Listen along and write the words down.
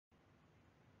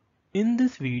In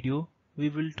this video, we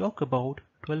will talk about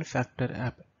 12-factor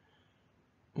app.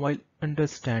 While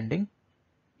understanding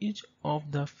each of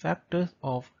the factors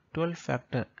of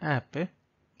 12-factor app,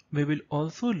 we will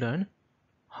also learn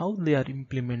how they are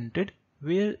implemented,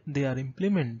 where they are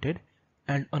implemented,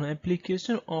 and an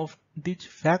application of these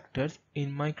factors in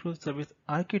microservice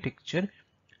architecture,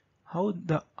 how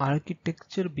the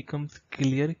architecture becomes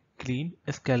clear, clean,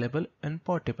 scalable, and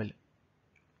portable.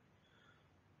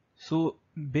 So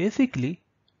basically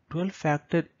 12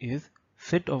 factor is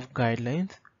set of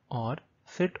guidelines or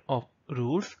set of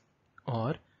rules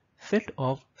or set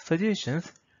of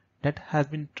suggestions that has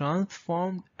been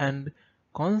transformed and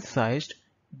concised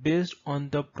based on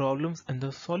the problems and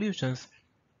the solutions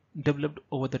developed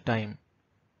over the time.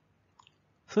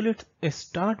 So let's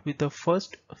start with the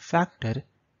first factor,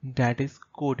 that is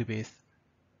codebase.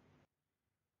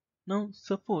 Now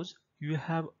suppose you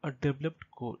have a developed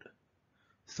code.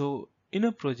 So in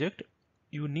a project,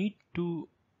 you need to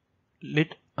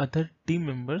let other team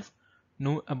members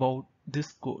know about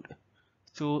this code.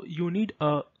 So you need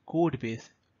a code base.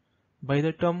 By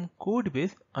the term code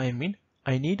base, I mean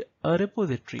I need a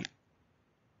repository.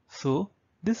 So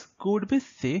this code base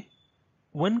say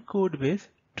one code base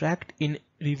tracked in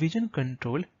revision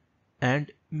control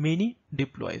and many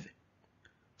deploys.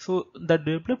 So the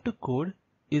developed code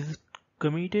is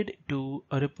committed to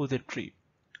a repository.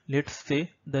 Let's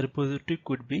say the repository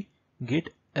could be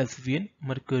Git, SVN,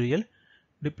 Mercurial,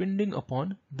 depending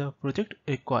upon the project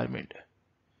requirement.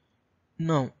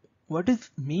 Now, what is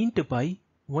meant by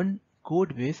one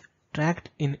code base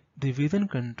tracked in revision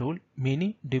control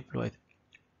many deploys?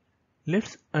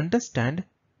 Let's understand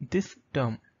this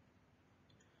term.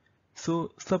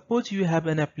 So suppose you have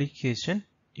an application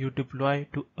you deploy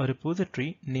to a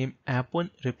repository named app1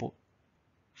 repo.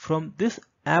 From this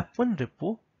app1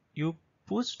 repo, you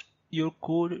pushed your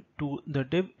code to the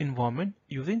dev environment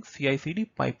using CI/CD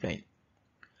pipeline.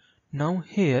 Now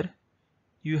here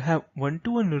you have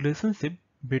one-to-one relationship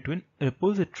between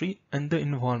repository and the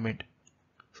environment.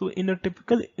 So in a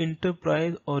typical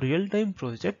enterprise or real-time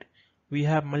project, we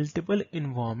have multiple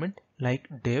environment like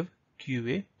dev,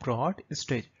 QA, prod,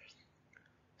 stage.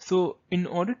 So in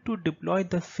order to deploy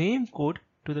the same code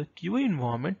to the QA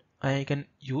environment, I can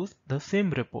use the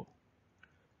same repo.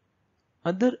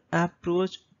 Other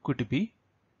approach could be,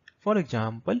 for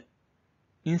example,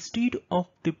 instead of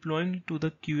deploying to the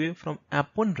QA from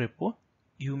app1 repo,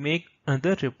 you make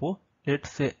another repo,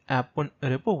 let's say app1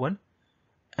 repo 1,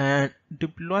 and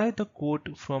deploy the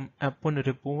code from app1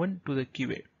 repo 1 to the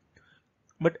QA.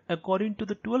 But according to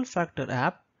the 12-factor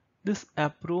app, this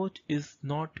approach is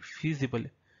not feasible.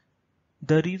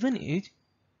 The reason is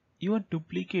you are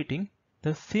duplicating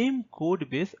the same code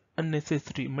base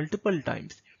unnecessary multiple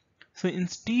times. So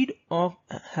instead of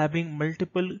having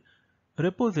multiple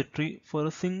repository for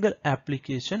a single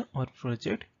application or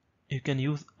project, you can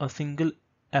use a single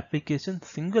application,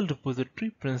 single repository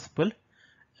principle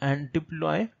and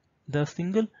deploy the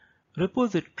single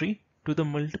repository to the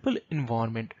multiple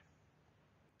environment.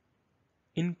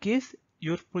 In case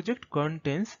your project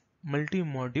contains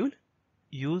multi-module,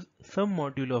 use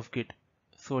sub-module of Git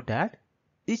so that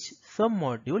each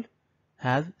sub-module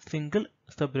has single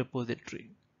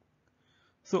sub-repository.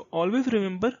 So always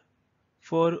remember,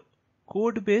 for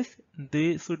code base,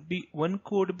 there should be one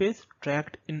code base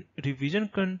tracked in revision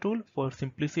control for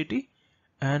simplicity,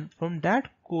 and from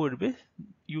that code base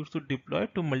you should deploy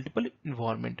to multiple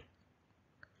environment.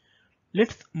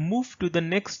 Let's move to the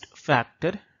next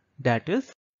factor, that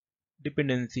is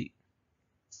dependency.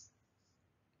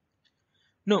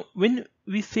 Now when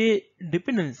we say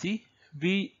dependency,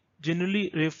 we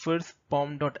generally refers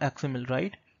pom.xml,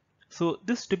 right? So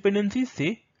this dependency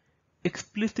say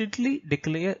explicitly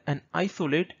declare and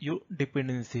isolate your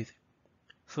dependencies.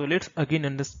 So let's again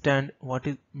understand what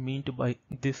is meant by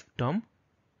this term.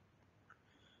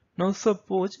 Now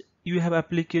suppose you have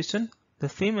application, the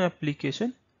same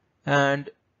application, and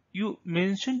you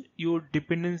mentioned your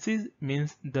dependencies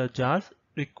means the jars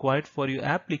required for your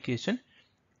application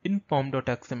in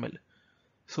pom.xml.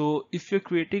 So if you're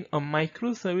creating a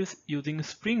microservice using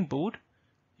Spring Boot,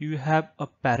 you have a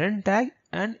parent tag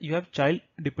and you have child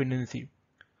dependency.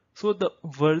 So the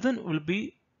version will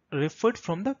be referred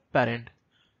from the parent.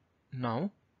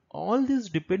 Now all these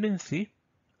dependencies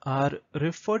are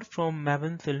referred from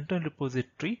Maven central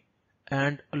repository,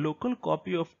 and a local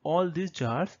copy of all these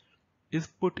jars is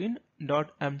put in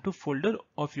 .m2 folder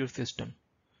of your system.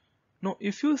 Now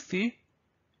if you see,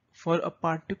 for a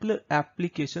particular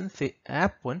application, say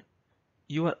app1,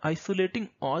 you are isolating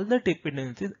all the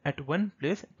dependencies at one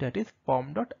place, that is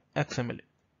pom.xml.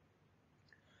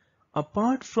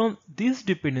 Apart from this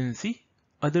dependency,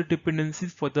 other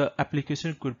dependencies for the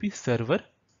application could be server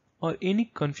or any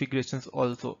configurations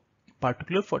also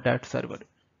particular for that server.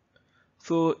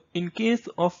 So in case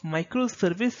of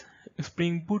microservice,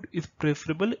 Spring Boot is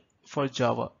preferable for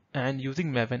Java and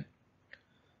using Maven.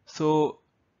 So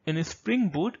in Spring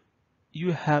Boot,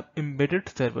 you have embedded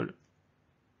server.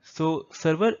 So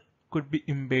server could be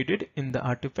embedded in the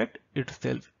artifact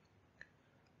itself.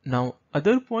 Now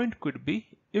other point could be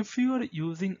if you are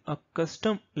using a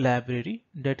custom library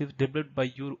that is developed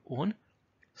by your own.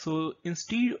 So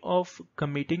instead of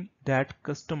committing that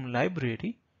custom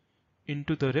library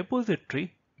into the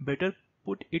repository, better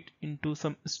put it into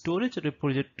some storage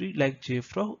repository like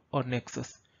JFrog or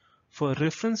Nexus for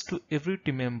reference to every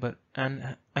team member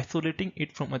and isolating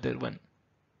it from other one.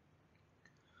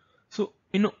 So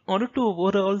in order to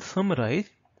overall summarize,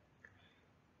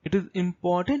 it is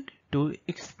important to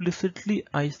explicitly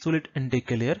isolate and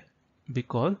declare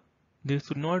because there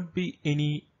should not be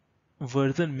any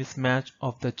version mismatch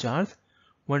of the jars.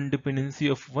 One dependency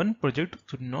of one project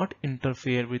should not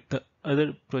interfere with the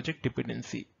other project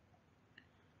dependency.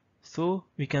 So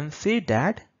we can say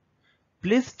that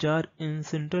place jar in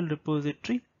central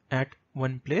repository at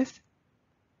one place.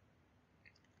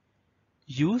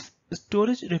 Use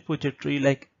storage repository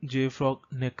like JFrog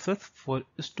Nexus for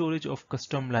storage of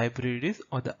custom libraries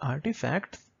or the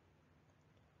artifacts.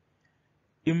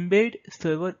 Embed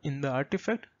server in the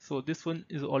artifact. So this one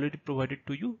is already provided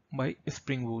to you by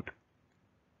Spring Boot.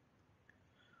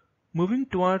 Moving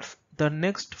towards the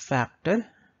next factor.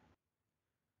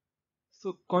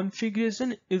 So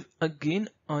configuration is again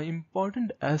an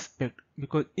important aspect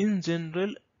because in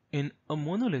general in a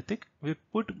monolithic we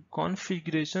put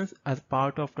configurations as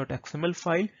part of .xml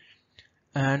file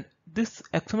and this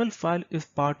XML file is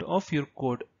part of your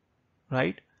code,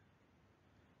 right?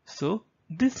 So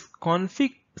this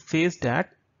config says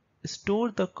that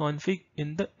store the config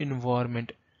in the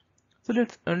environment. So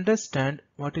let's understand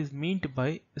what is meant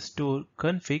by store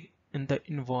config in the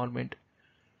environment.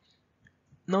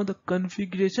 Now the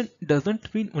configuration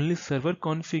doesn't mean only server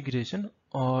configuration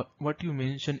or what you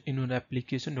mention in your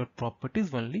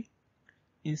application.properties only.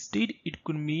 Instead, it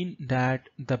could mean that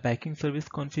the backing service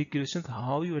configurations,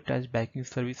 how you attach backing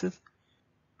services,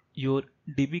 your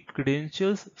DB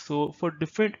credentials. So for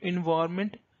different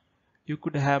environment, you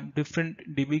could have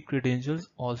different DB credentials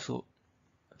also.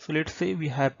 So let's say we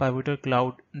have Pivotal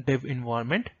Cloud dev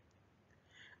environment.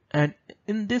 And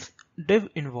in this dev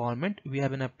environment, we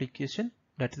have an application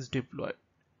that is deployed.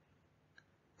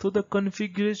 So the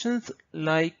configurations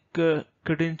like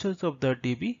credentials of the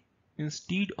DB,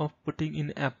 instead of putting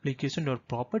in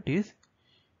application.properties,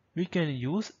 we can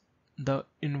use the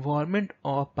environment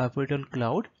of Pivotal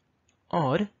Cloud,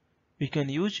 or we can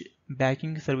use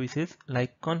backing services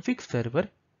like config server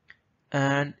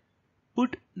and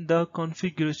put the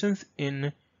configurations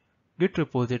in Git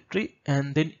repository,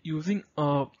 and then using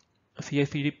a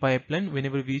CI/CD pipeline,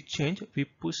 whenever we change, we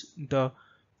push the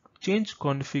change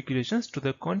configurations to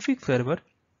the config server,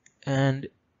 and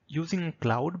using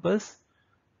cloud bus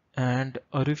and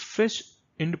a refresh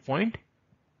endpoint,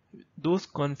 those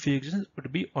configurations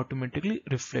would be automatically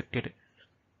reflected.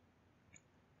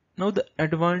 Now the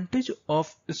advantage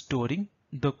of storing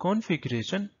the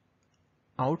configuration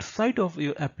outside of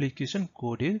your application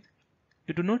code is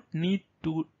you do not need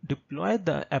to deploy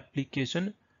the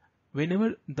application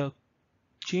whenever the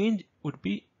change would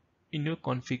be in your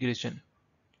configuration.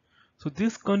 So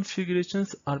these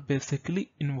configurations are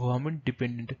basically environment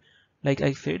dependent. Like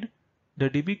I said, the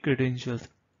DB credentials.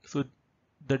 So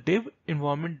the dev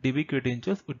environment DB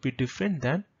credentials would be different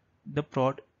than the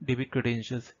prod DB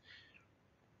credentials.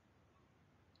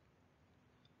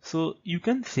 So you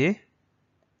can say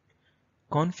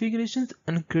configurations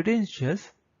and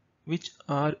credentials which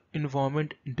are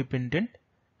environment dependent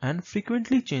and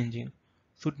frequently changing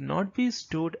should not be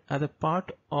stored as a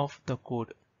part of the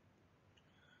code.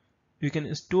 You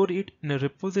can store it in a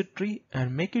repository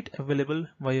and make it available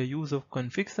via use of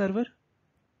config server,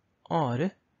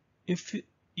 or if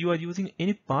you are using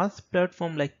any PaaS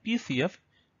platform like PCF,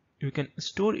 you can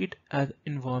store it as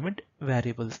environment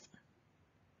variables.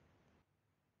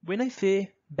 When I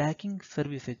say backing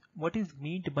services, what is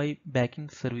meant by backing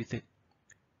services?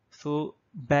 So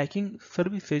backing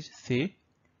services say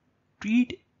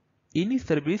treat any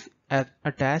service as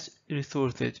attached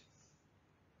resources.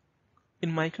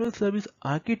 In microservice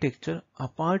architecture,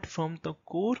 apart from the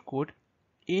core code,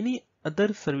 any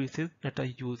other services that are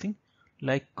using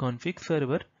like config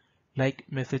server, like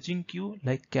messaging queue,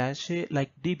 like cache,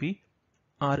 like DB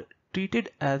are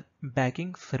treated as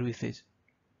backing services.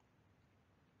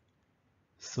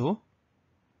 So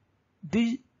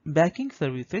these backing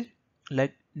services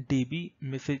like DB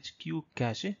message queue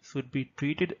cache should be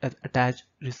treated as attached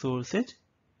resources,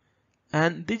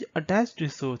 and these attached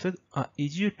resources are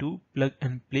easier to plug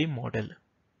and play model.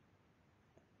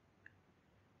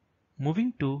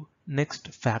 Moving to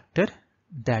next factor,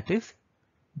 that is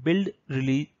build,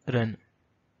 release, run.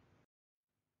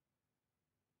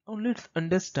 Now let's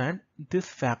understand this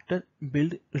factor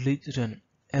build, release, run.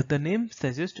 As the name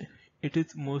suggests, it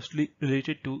is mostly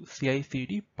related to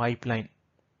CI/CD pipeline.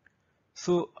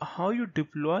 So how you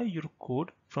deploy your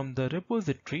code from the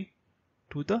repository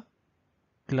to the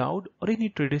cloud or any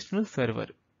traditional server.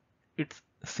 It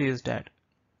says that.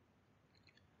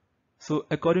 So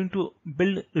according to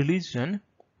build, release, run,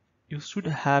 you should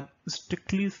have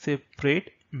strictly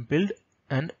separate build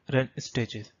and run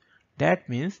stages. That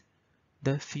means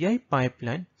the CI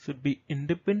pipeline should be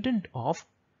independent of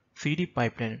CD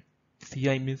pipeline.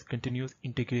 CI means continuous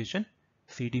integration,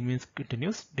 CD means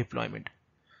continuous deployment.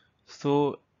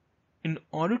 So in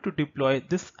order to deploy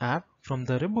this app from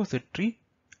the repository,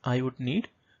 I would need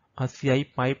a CI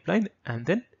pipeline and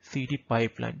then CD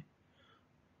pipeline.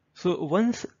 So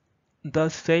once the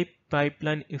CI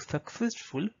pipeline is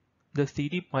successful, the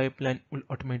CD pipeline will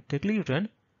automatically run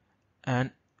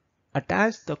and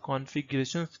attach the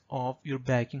configurations of your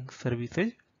backend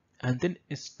services and then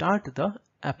start the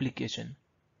application.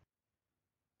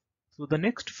 So the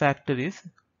next factor is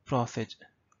process.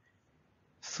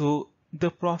 So the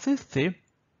process say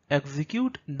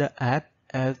execute the app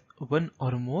as one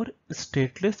or more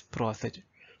stateless process.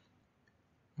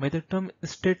 By the term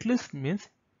stateless means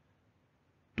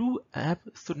two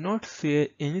apps should not share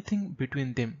anything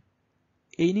between them.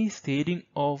 Any sharing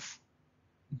of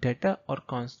data or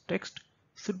context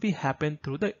should be happen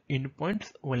through the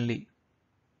endpoints only.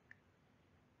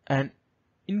 And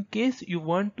in case you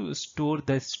want to store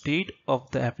the state of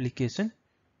the application,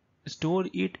 store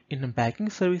it in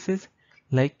backend services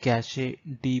like cache,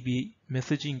 DB,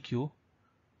 messaging queue.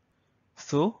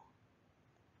 So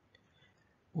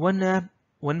one app,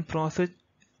 one process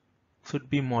should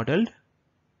be modeled.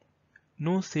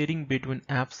 No sharing between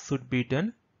apps should be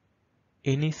done.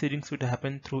 Any sharing should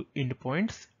happen through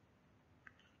endpoints.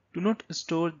 Do not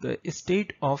store the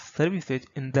state of services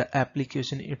in the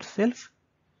application itself.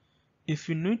 If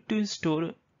you need to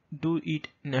store, do it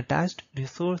in attached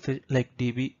resources like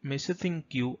DB, messaging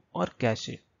queue or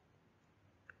cache.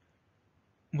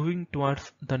 Moving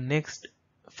towards the next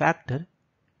factor,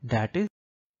 that is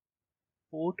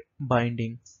port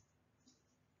binding.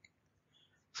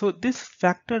 So this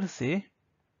factor say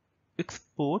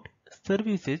export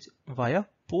services via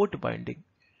port binding.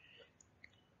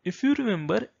 If you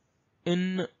remember,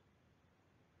 in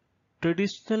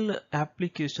traditional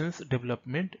applications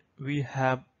development, we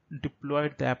have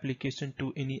deployed the application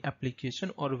to any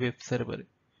application or web server.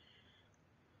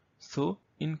 So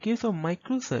in case of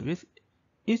microservice,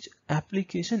 each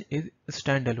application is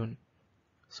standalone.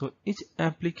 So each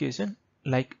application,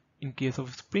 like in case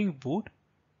of Spring Boot,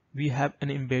 we have an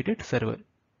embedded server.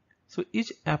 So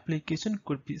each application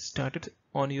could be started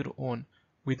on your own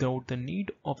without the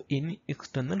need of any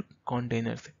external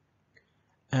containers.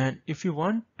 And if you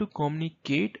want to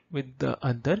communicate with the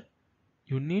other,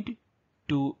 you need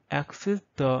to access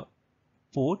the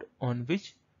port on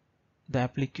which the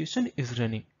application is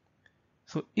running.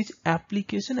 So each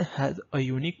application has a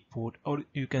unique port, or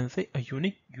you can say a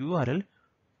unique URL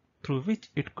through which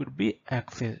it could be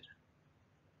accessed.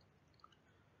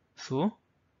 So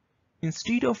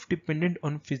instead of dependent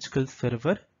on physical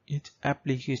server, each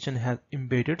application has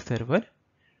embedded server,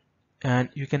 and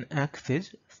you can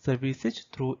access services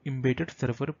through embedded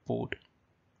server port.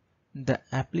 The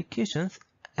applications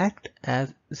act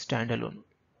as standalone.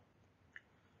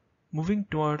 Moving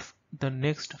towards the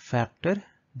next factor,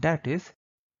 that is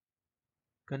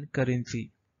concurrency.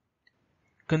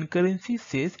 Concurrency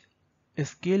says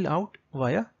scale out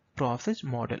via process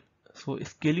model. So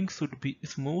scaling should be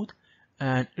smooth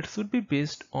and it should be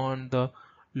based on the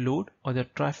load or the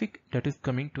traffic that is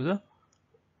coming to the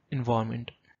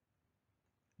environment.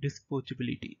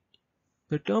 Disposability.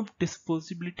 The term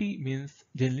disposability means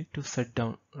generally to shut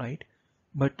down, right?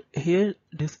 But here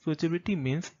disposability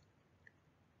means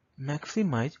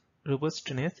maximize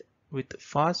robustness with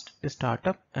fast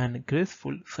startup and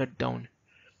graceful shutdown.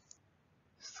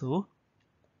 So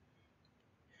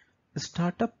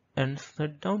startup and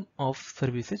shutdown of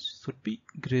services should be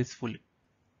graceful.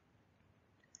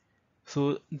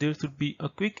 So there should be a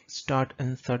quick start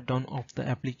and shutdown of the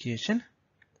application.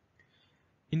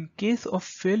 In case of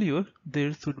failure,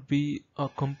 there should be a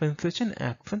compensation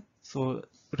action. So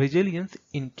resilience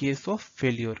in case of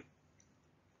failure.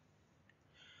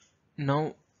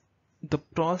 Now the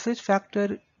process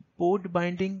factor port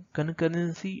binding,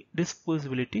 concurrency,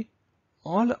 disposability,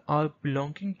 all are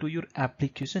belonging to your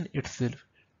application itself.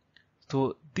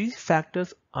 So these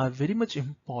factors are very much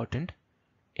important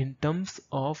in terms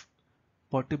of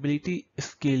portability,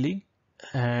 scaling,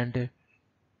 and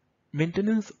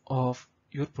maintenance of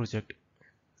your project.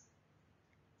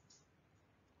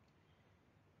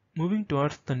 Moving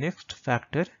towards the next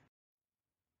factor,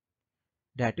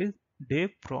 that is dev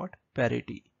prod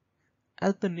parity.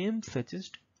 As the name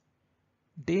suggests,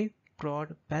 dev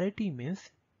prod parity means,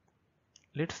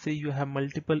 let's say you have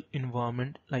multiple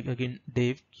environment like again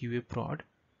dev, QA, prod.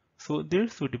 So there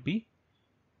should be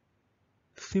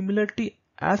similarity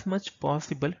as much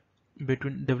possible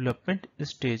between development,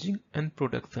 staging, and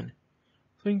production.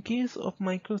 So in case of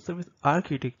microservice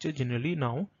architecture, generally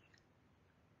now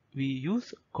we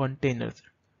use containers.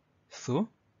 So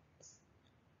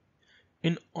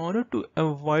in order to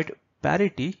avoid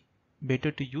parity,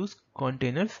 better to use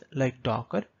containers like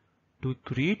Docker to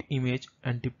create image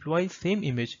and deploy same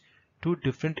image to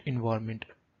different environment.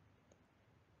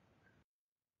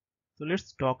 So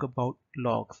let's talk about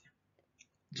logs.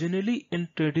 Generally in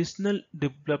traditional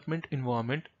development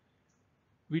environment,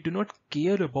 we do not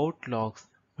care about logs,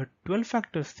 but 12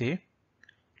 factors say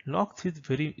logs is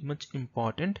very much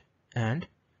important and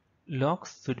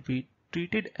logs should be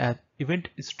treated as event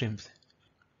streams.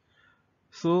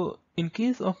 So in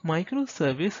case of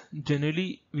microservice,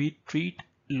 generally we treat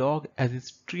log as a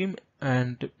stream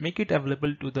and make it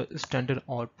available to the standard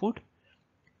output,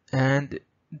 and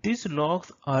these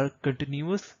logs are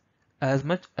continuous as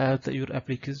much as your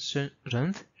application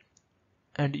runs,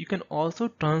 and you can also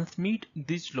transmit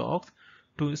these logs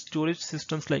to storage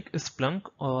systems like Splunk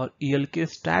or ELK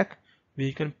stack, where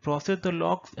you can process the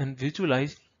logs and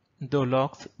visualize the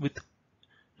logs with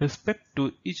respect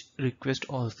to each request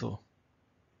also.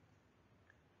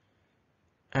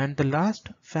 And the last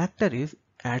factor is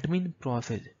admin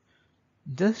process.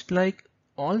 Just like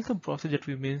all the process that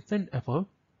we mentioned above,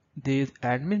 there is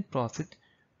admin process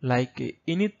like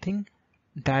anything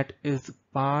that is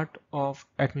part of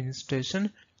administration,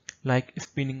 like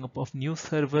spinning up of new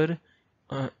server,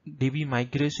 DB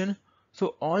migration.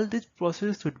 So all these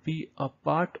processes should be a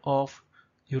part of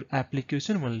your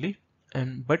application only,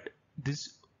 but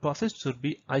this process should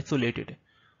be isolated.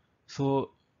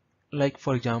 So like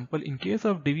for example, in case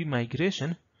of DB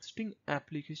migration, existing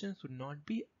applications should not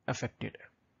be affected.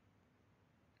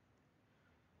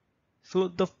 So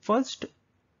the first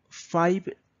 5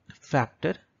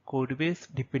 factor,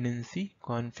 codebase, dependency,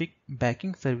 config,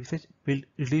 backing services, build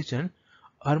religion,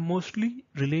 are mostly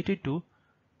related to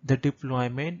the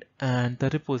deployment and the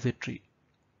repository.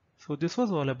 So this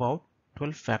was all about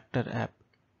 12 factor app.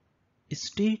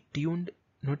 Stay tuned,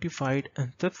 notified,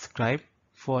 and subscribe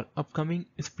for upcoming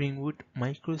Spring Boot,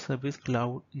 microservice,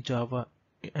 cloud, Java,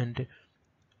 and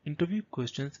interview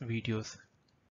questions videos.